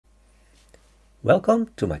Welcome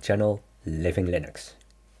to my channel Living Linux.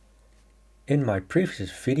 In my previous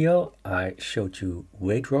video I showed you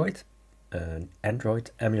Waydroid, an Android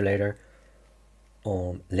emulator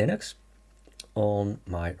on Linux on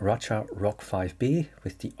my Racha ROC 5B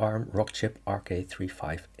with the ARM ROC chip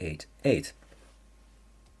RK3588.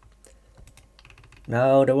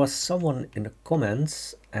 Now there was someone in the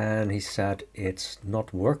comments and he said it's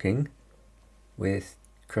not working with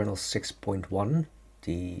kernel 6.1,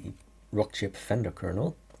 the ROC chip vendor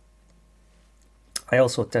kernel. I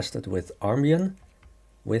also tested with Armbian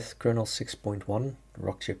with kernel 6.1,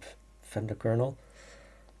 ROC chip vendor kernel.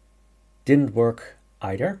 Didn't work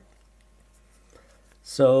either.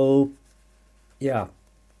 So yeah,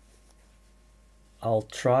 I'll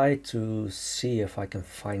try to see if I can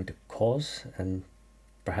find the cause and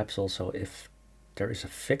perhaps also if there is a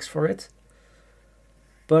fix for it.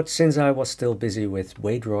 But since I was still busy with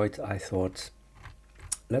Waydroid, I thought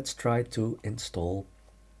let's try to install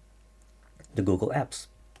the Google apps.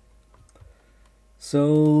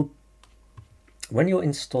 So when you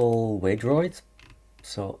install Waydroid,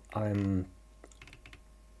 so I'm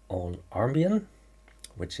on Armbian,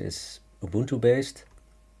 which is Ubuntu based.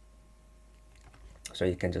 So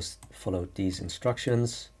you can just follow these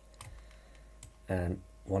instructions, and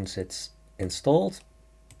once it's installed,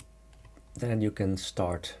 then you can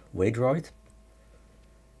start Waydroid.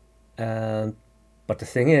 But the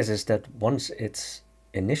thing is that once it's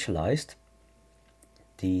initialized,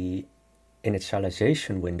 the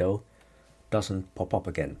initialization window doesn't pop up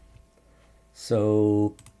again.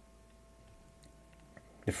 So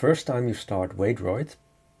the first time you start Waydroid,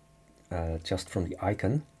 just from the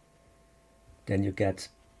icon, then you get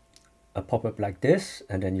a pop-up like this,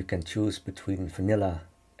 and then you can choose between vanilla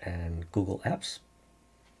and Google Apps.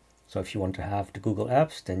 So if you want to have the Google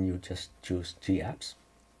Apps, then you just choose gapps.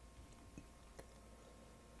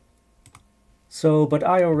 So, but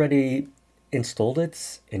I already installed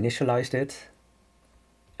it, initialized it,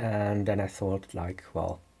 and then I thought like,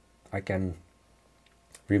 well, I can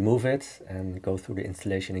remove it and go through the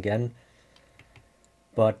installation again.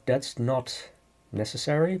 But that's not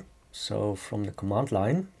necessary. So from the command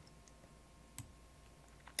line,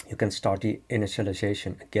 you can start the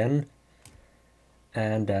initialization again,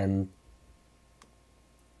 and then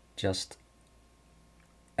just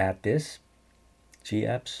add this,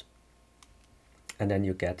 gapps, and then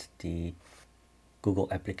you get the Google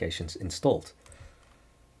applications installed.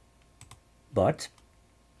 But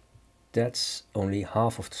that's only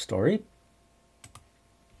half of the story,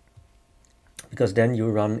 because then you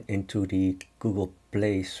run into the Google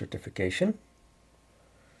Play certification.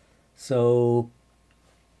 So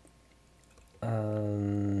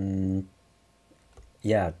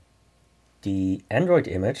yeah, the Android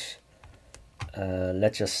image,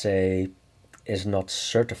 let's just say, is not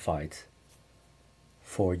certified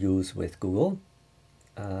for use with Google,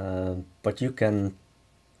 but you can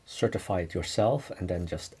certify it yourself and then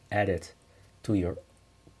just add it to your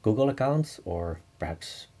Google account, or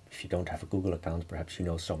perhaps if you don't have a Google account, perhaps you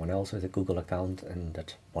know someone else with a Google account and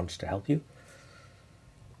that wants to help you.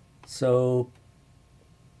 So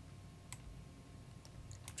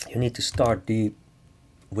you need to start the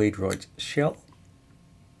Waydroid shell.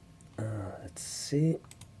 Let's see.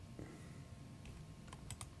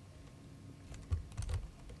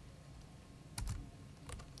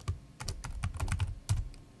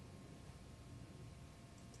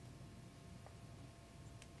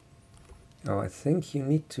 Oh, I think you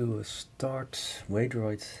need to start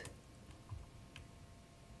Waydroid.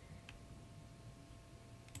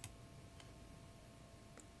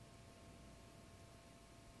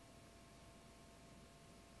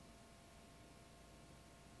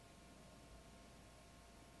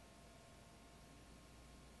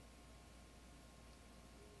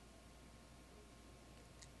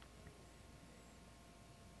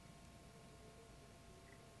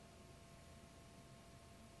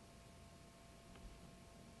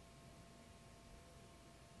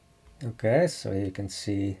 Okay, so you can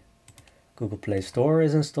see Google Play Store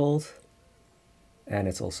is installed, and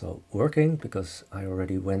it's also working because I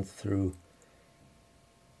already went through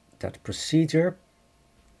that procedure.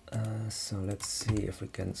 So let's see if we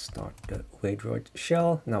can start the Waydroid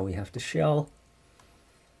shell. Now we have the shell,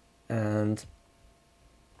 and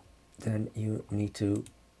then you need to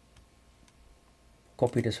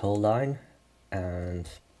copy this whole line and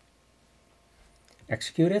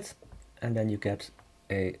execute it, and then you get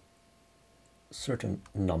a certain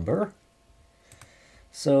number.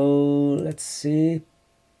 So let's see.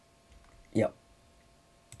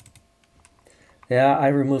 Yeah, I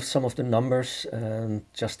removed some of the numbers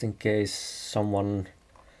just in case someone,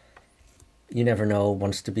 you never know,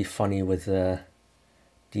 wants to be funny with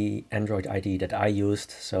the Android ID that I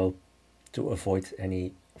used, so to avoid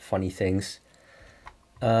any funny things.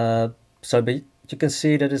 But you can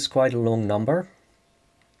see that it's quite a long number.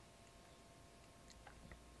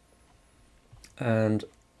 And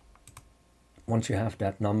once you have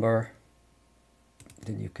that number,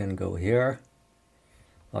 then you can go here.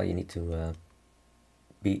 Well, you need to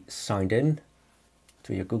be signed in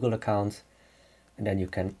to your Google account, and then you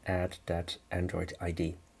can add that Android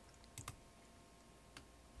ID.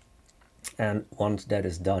 And once that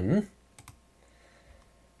is done,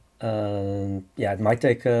 yeah, it might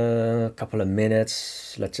take a couple of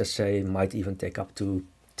minutes. Let's just say it might even take up to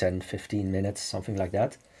 10-15 minutes, something like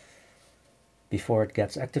that, before it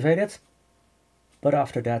gets activated. But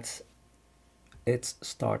after that, it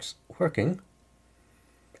starts working.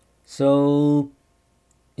 So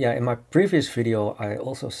yeah, in my previous video, I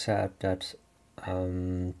also said that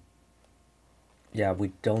yeah,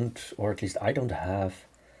 we don't, or at least I don't have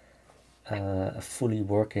a fully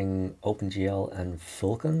working OpenGL and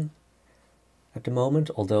Vulkan at the moment,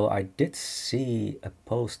 although I did see a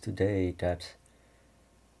post today that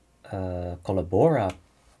Collabora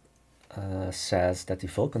says that the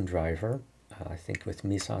Vulkan driver, I think with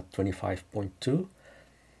Mesa 25.2,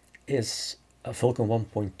 is Vulkan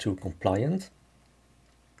 1.2 compliant.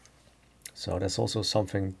 So that's also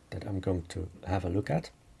something that I'm going to have a look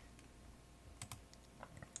at.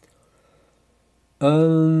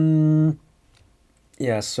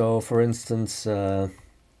 Yeah, so for instance, I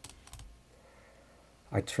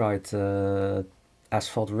tried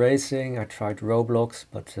Asphalt Racing, I tried Roblox,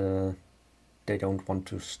 but they don't want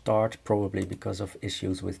to start, probably because of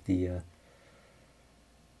issues with the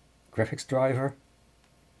graphics driver.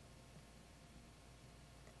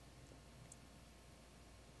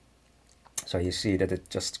 So you see that it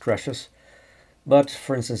just crashes. But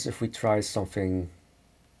for instance, if we try something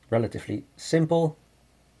relatively simple,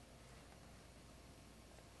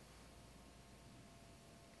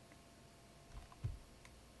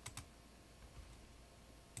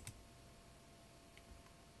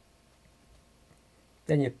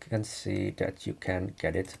 then you can see that you can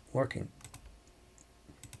get it working.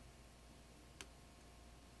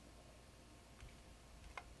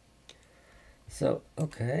 So,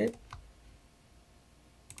 okay.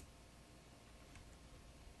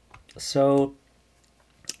 So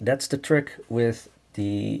that's the trick with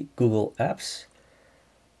the Google apps.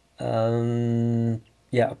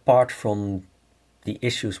 Yeah, apart from the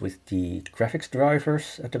issues with the graphics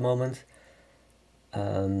drivers at the moment,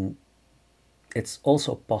 it's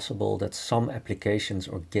also possible that some applications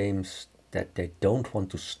or games that they don't want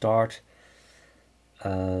to start,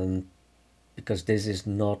 because this is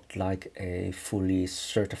not like a fully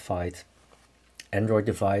certified Android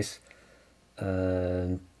device.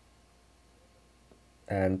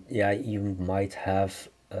 And yeah, you might have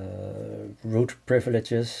root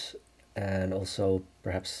privileges, and also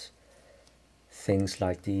perhaps things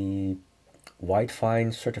like the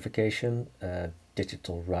Whitefine certification,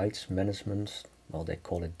 digital rights management. Well, they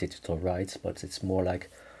call it digital rights, but it's more like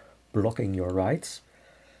blocking your rights.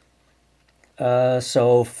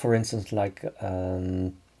 So for instance, like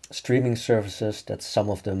streaming services, that some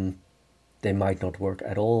of them, they might not work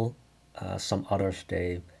at all. Some others,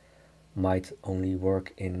 they might only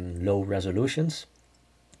work in low resolutions.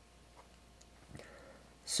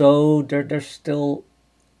 So there's still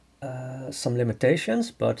some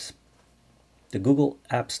limitations, but the Google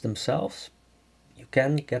apps themselves, you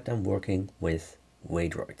can get them working with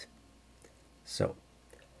Waydroid. So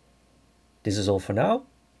this is all for now,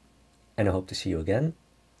 and I hope to see you again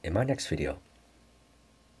in my next video.